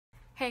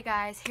Hey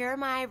guys, here are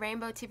my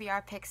Rainbow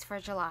TBR picks for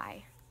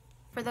July.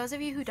 For those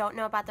of you who don't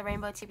know about the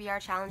Rainbow TBR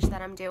challenge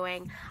that I'm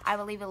doing, I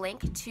will leave a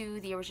link to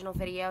the original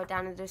video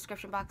down in the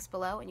description box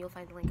below, and you'll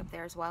find the link up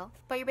there as well.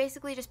 But you're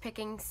basically just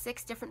picking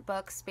 6 different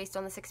books based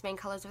on the 6 main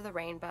colors of the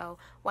rainbow.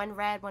 1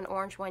 red, 1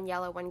 orange, 1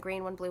 yellow, 1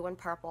 green, 1 blue, 1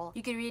 purple.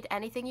 You can read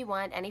anything you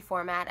want, any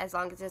format, as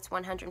long as it's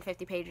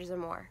 150 pages or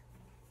more.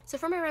 So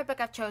for my red book,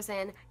 I've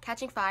chosen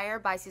Catching Fire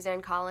by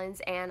Suzanne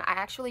Collins, and I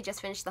actually just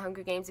finished The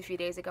Hunger Games a few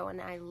days ago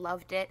and I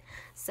loved it,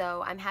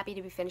 so I'm happy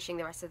to be finishing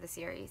the rest of the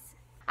series.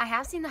 I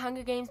have seen the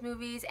Hunger Games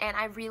movies and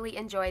I really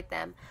enjoyed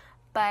them,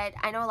 but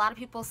I know a lot of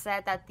people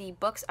said that the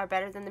books are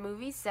better than the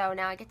movies, so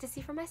now I get to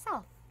see for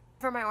myself.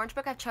 For my orange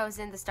book, I've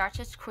chosen The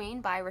Star-Touched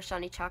Queen by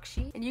Roshani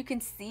Chokshi, and you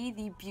can see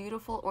the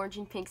beautiful orange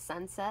and pink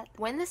sunset.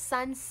 When the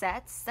sun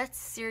sets, that's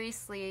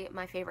seriously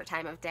my favorite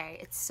time of day.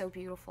 It's so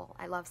beautiful.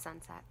 I love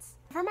sunsets.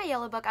 For my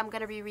yellow book, I'm going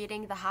to be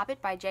reading The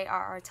Hobbit by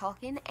J.R.R.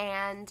 Tolkien,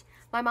 and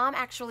my mom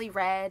actually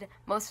read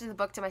most of the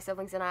book to my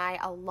siblings and I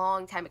a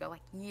long time ago,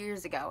 like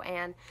years ago,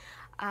 and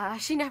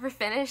she never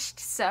finished,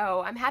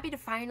 so I'm happy to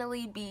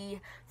finally be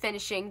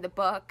finishing the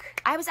book.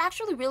 I was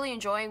actually really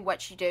enjoying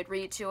what she did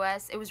read to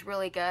us. It was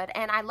really good,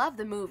 and I love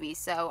the movie,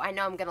 so I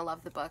know I'm gonna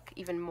love the book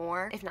even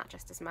more, if not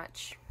just as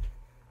much.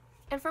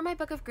 And for my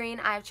book of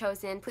green, I've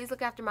chosen Please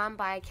Look After Mom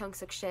by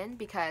Kyung-Suk Shin,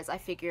 because I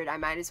figured I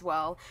might as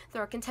well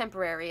throw a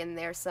contemporary in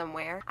there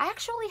somewhere. I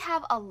actually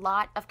have a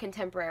lot of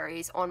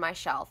contemporaries on my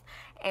shelf,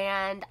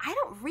 and I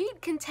don't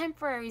read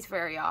contemporaries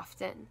very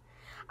often.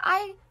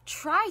 I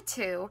try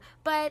to,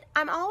 but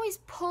I'm always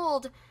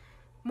pulled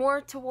more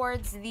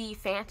towards the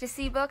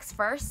fantasy books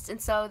first,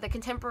 and so the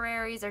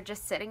contemporaries are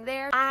just sitting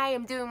there. I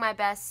am doing my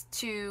best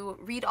to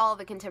read all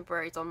the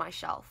contemporaries on my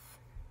shelf,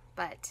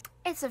 but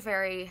it's a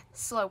very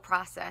slow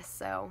process,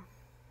 so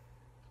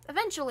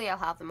eventually I'll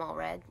have them all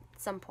read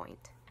at some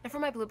point. And for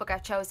my blue book,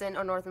 I've chosen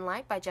A Northern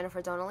Light by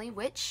Jennifer Donnelly,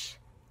 which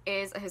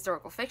is a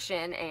historical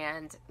fiction,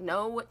 and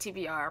no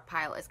TBR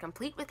pile is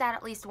complete without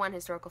at least one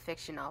historical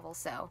fiction novel,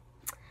 so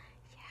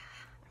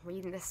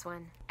reading this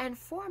one. And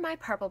for my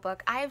purple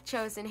book, I have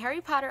chosen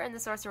Harry Potter and the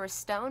Sorcerer's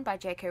Stone by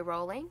J.K.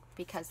 Rowling,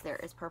 because there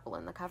is purple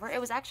in the cover.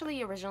 It was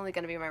actually originally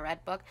going to be my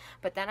red book,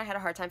 but then I had a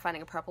hard time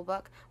finding a purple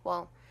book.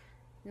 Well,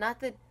 not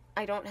that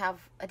I don't have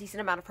a decent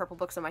amount of purple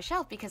books on my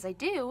shelf, because I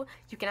do.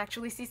 You can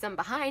actually see some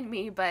behind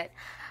me, but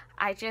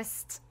I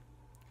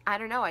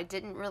don't know, I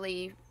didn't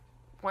really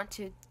want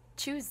to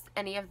choose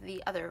any of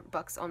the other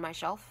books on my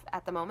shelf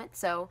at the moment,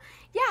 so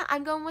yeah,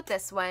 I'm going with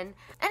this one.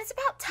 And it's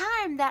about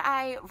time that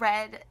I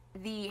read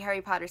the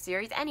Harry Potter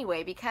series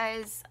anyway,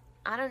 because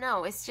I don't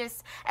know, it's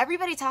just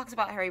everybody talks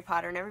about Harry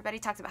Potter and everybody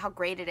talks about how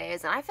great it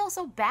is, and I feel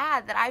so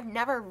bad that I've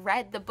never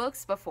read the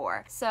books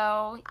before,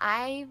 so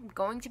I'm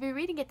going to be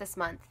reading it this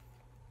month.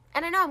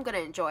 And I know I'm going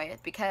to enjoy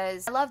it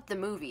because I loved the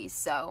movies,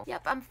 so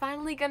yep, I'm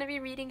finally going to be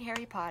reading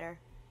Harry Potter.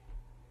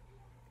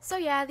 So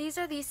yeah, these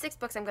are the 6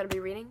 books I'm going to be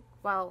reading.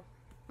 Well,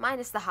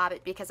 minus The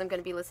Hobbit, because I'm going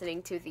to be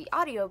listening to the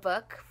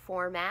audiobook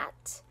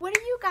format. What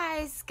are you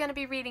guys going to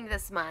be reading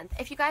this month?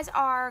 If you guys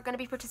are going to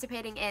be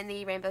participating in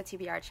the Rainbow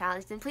TBR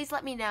challenge, then please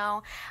let me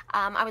know.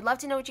 I would love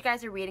to know what you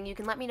guys are reading. You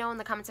can let me know in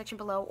the comment section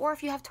below, or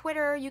if you have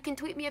Twitter, you can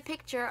tweet me a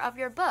picture of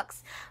your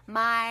books.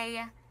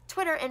 My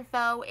Twitter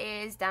info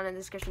is down in the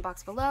description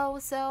box below,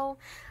 so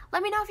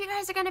let me know if you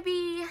guys are going to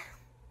be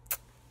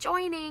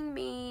joining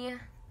me.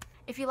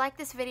 If you like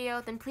this video,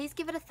 then please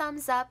give it a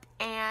thumbs up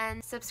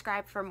and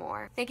subscribe for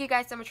more. Thank you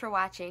guys so much for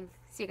watching.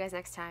 See you guys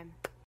next time.